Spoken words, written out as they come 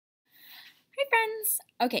friends!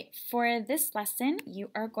 Okay, for this lesson, you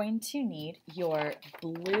are going to need your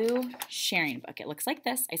blue sharing book. It looks like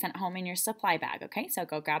this. I sent it home in your supply bag, okay? So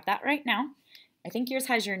go grab that right now. I think yours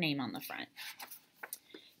has your name on the front.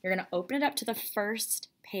 You're going to open it up to the first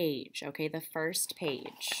page, okay? The first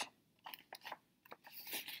page.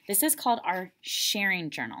 This is called our sharing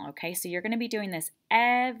journal, okay? So you're going to be doing this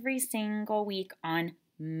every single week on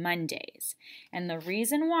Mondays. And the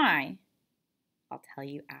reason why, I'll tell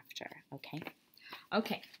you after, okay?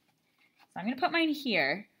 Okay, so I'm going to put mine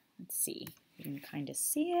here. Let's see. You can kind of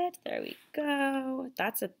see it. There we go.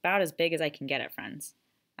 That's about as big as I can get it, friends.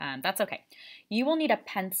 That's okay. You will need a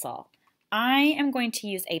pencil. I am going to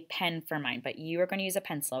use a pen for mine, but you are going to use a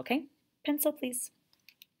pencil, okay? Pencil, please.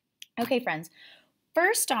 Okay, friends.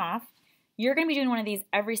 First off, you're going to be doing one of these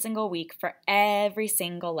every single week for every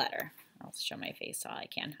single letter. I'll show my face all I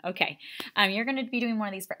can. Okay, you're going to be doing one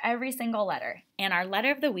of these for every single letter. And our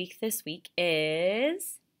letter of the week this week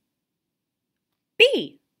is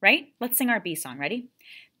B, right? Let's sing our B song. Ready?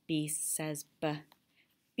 B says B,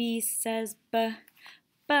 B says B,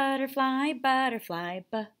 butterfly, butterfly,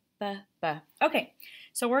 B, B, B. Okay,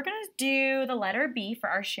 so we're going to do the letter B for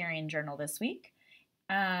our sharing journal this week.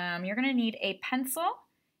 You're going to need a pencil,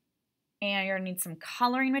 and you're going to need some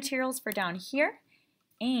coloring materials for down here.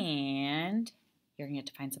 And you're going to have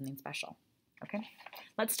to find something special, okay?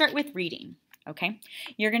 Let's start with reading, okay?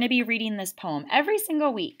 You're going to be reading this poem every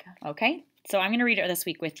single week, okay? So I'm going to read it this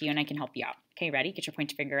week with you, and I can help you out. Okay, ready? Get your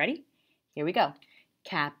pointer finger ready. Here we go.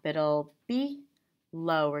 Capital B,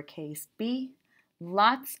 lowercase b,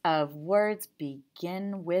 lots of words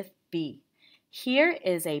begin with B. Here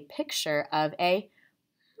is a picture of a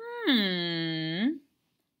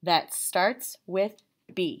that starts with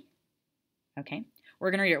B, okay?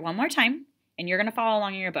 We're going to read it one more time, and you're going to follow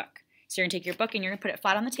along in your book. So you're going to take your book, and you're going to put it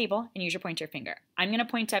flat on the table and use your pointer finger. I'm going to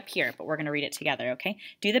point up here, but we're going to read it together, okay?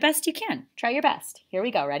 Do the best you can. Try your best. Here we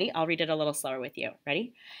go. Ready? I'll read it a little slower with you.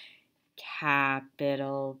 Ready?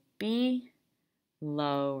 Capital B,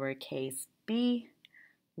 lowercase b,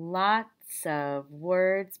 lots of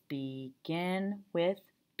words begin with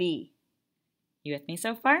B. You with me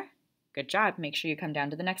so far? Good job. Make sure you come down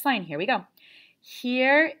to the next line. Here we go.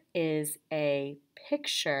 Here is a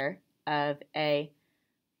picture of a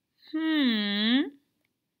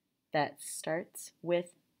that starts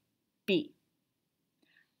with B.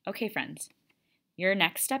 Okay, friends, your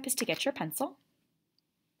next step is to get your pencil.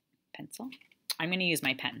 I'm going to use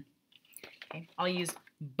my pen. Okay, I'll use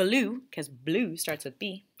blue because blue starts with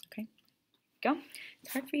B. Okay, go.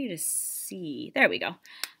 It's hard for you to see. There we go. All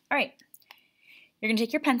right. You're going to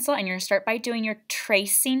take your pencil and you're going to start by doing your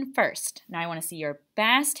tracing first. Now I want to see your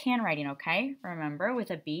best handwriting, okay? Remember,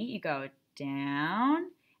 with a B, you go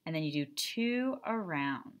down and then you do 2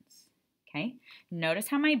 arounds, okay? Notice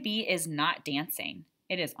how my B is not dancing.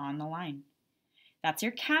 It is on the line. That's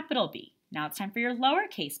your capital B. Now it's time for your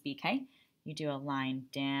lowercase b, okay? You do a line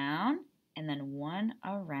down and then 1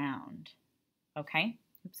 around, okay?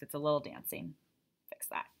 Oops, it's a little dancing. Fix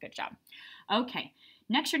that. Good job. Okay.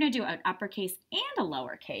 Next, you're going to do an uppercase and a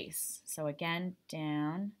lowercase. So again,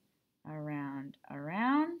 down, around,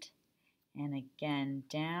 around, and again,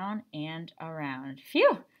 down and around.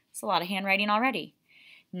 Phew, it's a lot of handwriting already.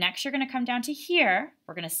 Next, you're going to come down to here.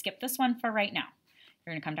 We're going to skip this one for right now.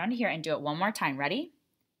 You're going to come down to here and do it one more time. Ready?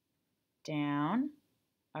 Down,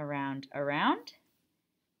 around, around,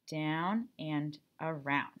 down, and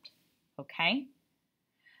around. Okay?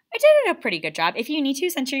 I did a pretty good job. If you need to,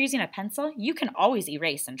 since you're using a pencil, you can always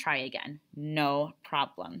erase and try again. No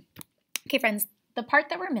problem. Okay, friends, the part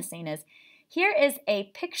that we're missing is here is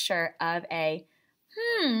a picture of a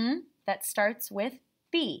that starts with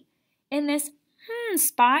B. In this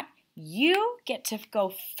spot, you get to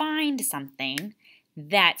go find something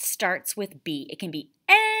that starts with B. It can be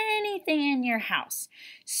anything in your house.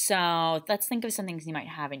 So let's think of some things you might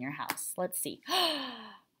have in your house. Let's see.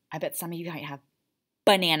 I bet some of you might have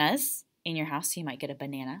bananas in your house, so you might get a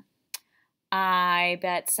banana. I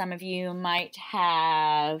bet some of you might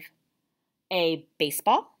have a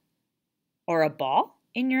baseball or a ball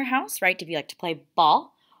in your house, right? If you like to play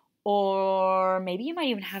ball. Or maybe you might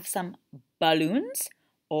even have some balloons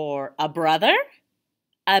or a brother,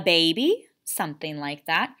 a baby, something like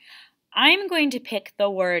that. I'm going to pick the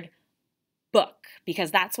word book because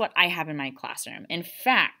that's what I have in my classroom. In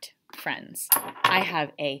fact, friends, I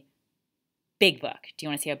have a big book. Do you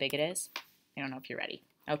want to see how big it is? I don't know if you're ready.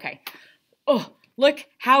 Okay. Oh, look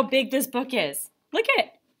how big this book is. Look at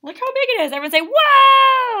it. Look how big it is. Everyone say,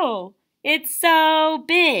 whoa! It's so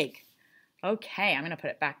big. Okay, I'm going to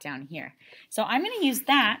put it back down here. So I'm going to use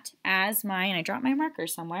that as my, and I dropped my marker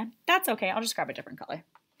somewhere. That's okay. I'll just grab a different color.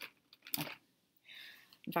 Okay.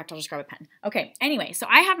 In fact, I'll just grab a pen. Okay, anyway, so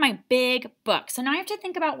I have my big book. So now I have to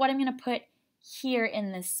think about what I'm going to put here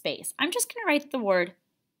in this space. I'm just going to write the word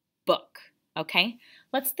book, okay?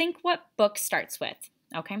 Let's think what book starts with,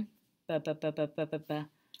 okay?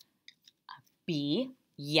 B,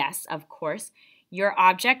 yes, of course. Your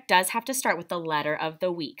object does have to start with the letter of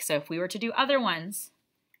the week. So if we were to do other ones,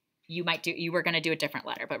 you were going to do a different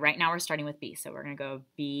letter, but right now we're starting with B. So we're going to go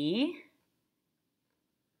B.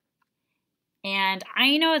 And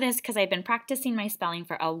I know this because I've been practicing my spelling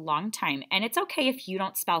for a long time, and it's okay if you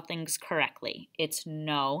don't spell things correctly. It's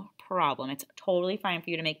no problem. It's totally fine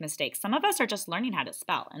for you to make mistakes. Some of us are just learning how to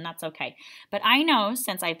spell, and that's okay. But I know,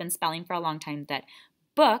 since I've been spelling for a long time, that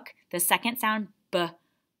book, the second sound, b,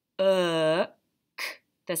 k.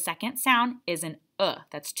 The second sound is an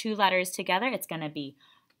That's 2 letters together. It's going to be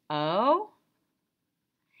O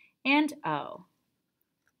and O.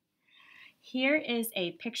 Here is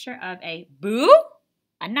a picture of a boo.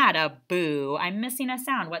 Not a boo. I'm missing a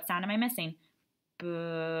sound. What sound am I missing?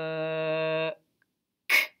 Book.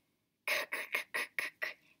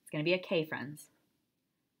 It's going to be a K, friends.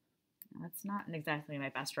 That's not exactly my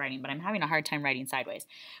best writing, but I'm having a hard time writing sideways.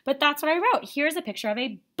 But that's what I wrote. Here's a picture of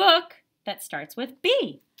a book that starts with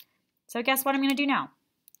B. So guess what I'm going to do now?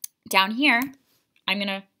 Down here, I'm going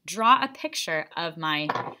to draw a picture of my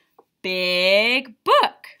big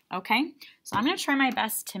book, okay? So I'm going to try my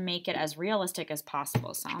best to make it as realistic as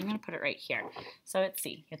possible. So I'm going to put it right here. So let's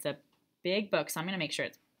see. It's a big book, so I'm going to make sure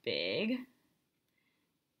it's big.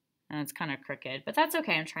 And it's kind of crooked, but that's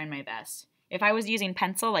okay. I'm trying my best. If I was using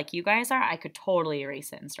pencil like you guys are, I could totally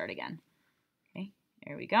erase it and start again. Okay,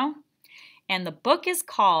 there we go. And the book is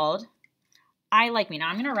called I Like Me. Now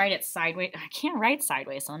I'm going to write it sideways. I can't write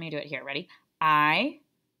sideways, so let me do it here. Ready? I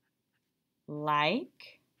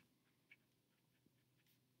like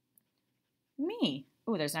me.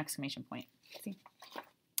 Ooh, there's an exclamation point. See?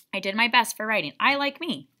 I did my best for writing. I like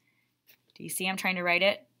me. Do you see I'm trying to write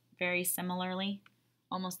it very similarly?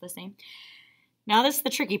 Almost the same. Now this is the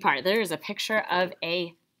tricky part. There's a picture of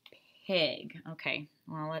a pig. Okay,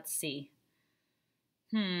 well, let's see.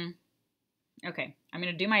 Okay, I'm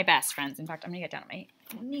going to do my best, friends. In fact, I'm going to get down on my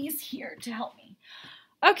knees here to help me.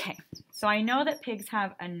 Okay, so I know that pigs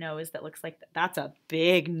have a nose that looks like that. That's a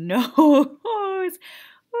big nose. Oh,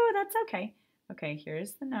 that's okay. Okay,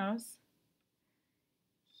 here's the nose.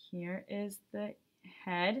 Here is the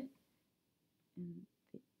head and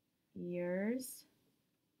the ears.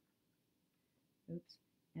 Oops.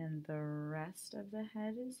 And the rest of the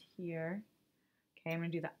head is here. Okay, I'm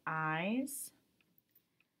going to do the eyes.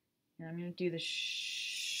 And I'm going to do the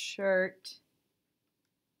shirt.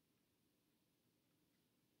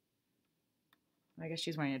 I guess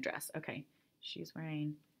she's wearing a dress. Okay, she's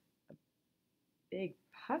wearing a big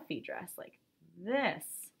puffy dress like this.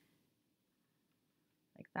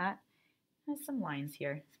 Like that. Has some lines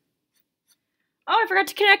here. Oh, I forgot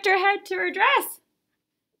to connect her head to her dress.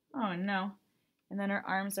 Oh, no. And then her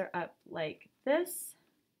arms are up like this.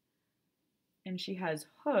 And she has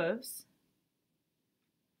hooves.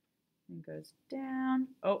 And goes down.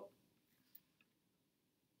 Oh.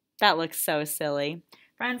 That looks so silly.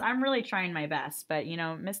 Friends, I'm really trying my best, but you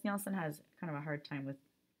know, Miss Nielsen has kind of a hard time with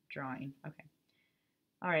drawing. Okay.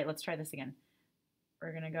 All right, let's try this again.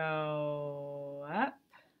 We're going to go up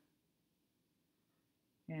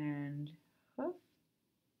and hoof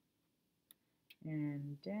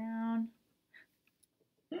and down.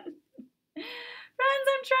 Friends,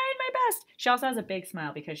 I'm trying my best. She also has a big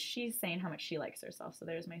smile because she's saying how much she likes herself. So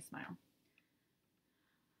there's my smile.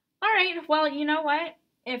 All right. Well, you know what?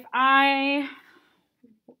 If I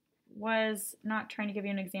was not trying to give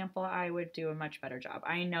you an example, I would do a much better job.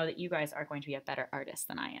 I know that you guys are going to be a better artist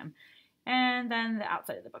than I am. And then the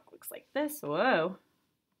outside of the book looks like this. Whoa.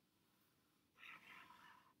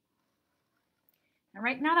 And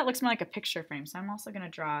right now that looks more like a picture frame. So I'm also going to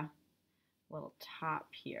draw little top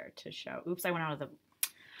here to show. Oops, I went out of the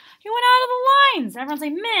lines. Everyone's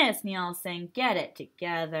like, Miss Nielsen, get it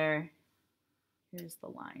together. Here's the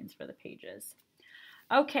lines for the pages.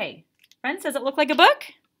 Okay, friends, does it look like a book?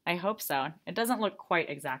 I hope so. It doesn't look quite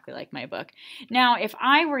exactly like my book. Now, if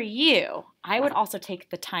I were you, I would also take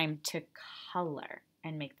the time to color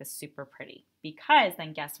and make this super pretty. Because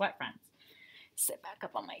then guess what, friends? Sit back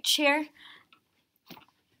up on my chair.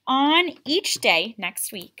 On each day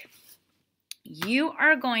next week,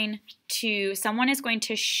 someone is going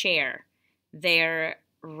to share their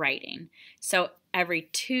writing. So every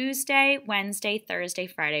Tuesday, Wednesday, Thursday,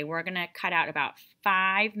 Friday, we're going to cut out about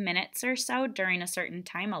 5 minutes or so during a certain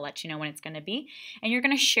time. I'll let you know when it's going to be. And you're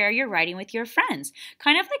going to share your writing with your friends.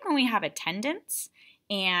 Kind of like when we have attendance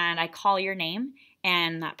and I call your name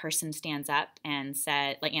and that person stands up and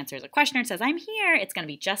answers a question and says, I'm here, it's going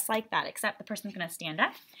to be just like that, except the person's going to stand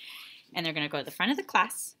up and they're going to go to the front of the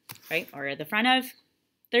class, right, or the front of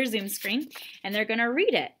their Zoom screen, and they're going to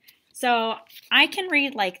read it. So I can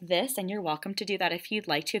read like this, and you're welcome to do that if you'd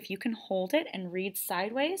like to, if you can hold it and read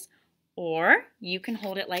sideways, or you can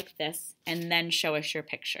hold it like this and then show us your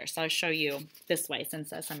picture. So I'll show you this way,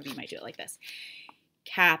 since some of you might do it like this.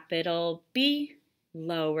 Capital B,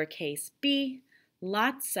 lowercase b,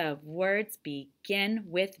 lots of words begin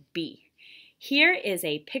with B. Here is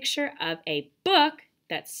a picture of a book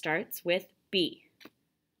that starts with B.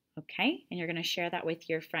 Okay, and you're going to share that with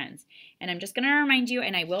your friends. And I'm just going to remind you,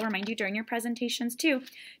 and I will remind you during your presentations too.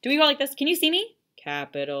 Do we go like this? Can you see me?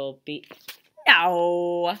 Capital B.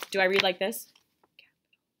 No. Do I read like this?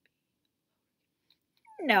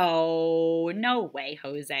 No, no way,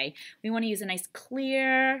 Jose. We want to use a nice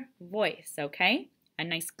clear voice, okay? A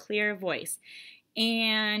nice clear voice.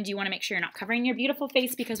 And you want to make sure you're not covering your beautiful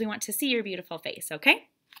face because we want to see your beautiful face, okay?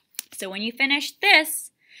 So when you finish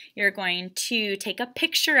this, you're going to take a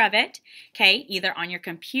picture of it, okay? Either on your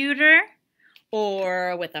computer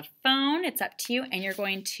or with a phone, it's up to you, and you're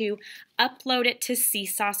going to upload it to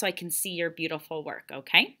Seesaw so I can see your beautiful work,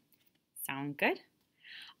 okay? Sound good?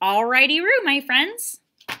 Alrighty-roo, my friends.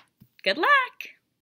 Good luck!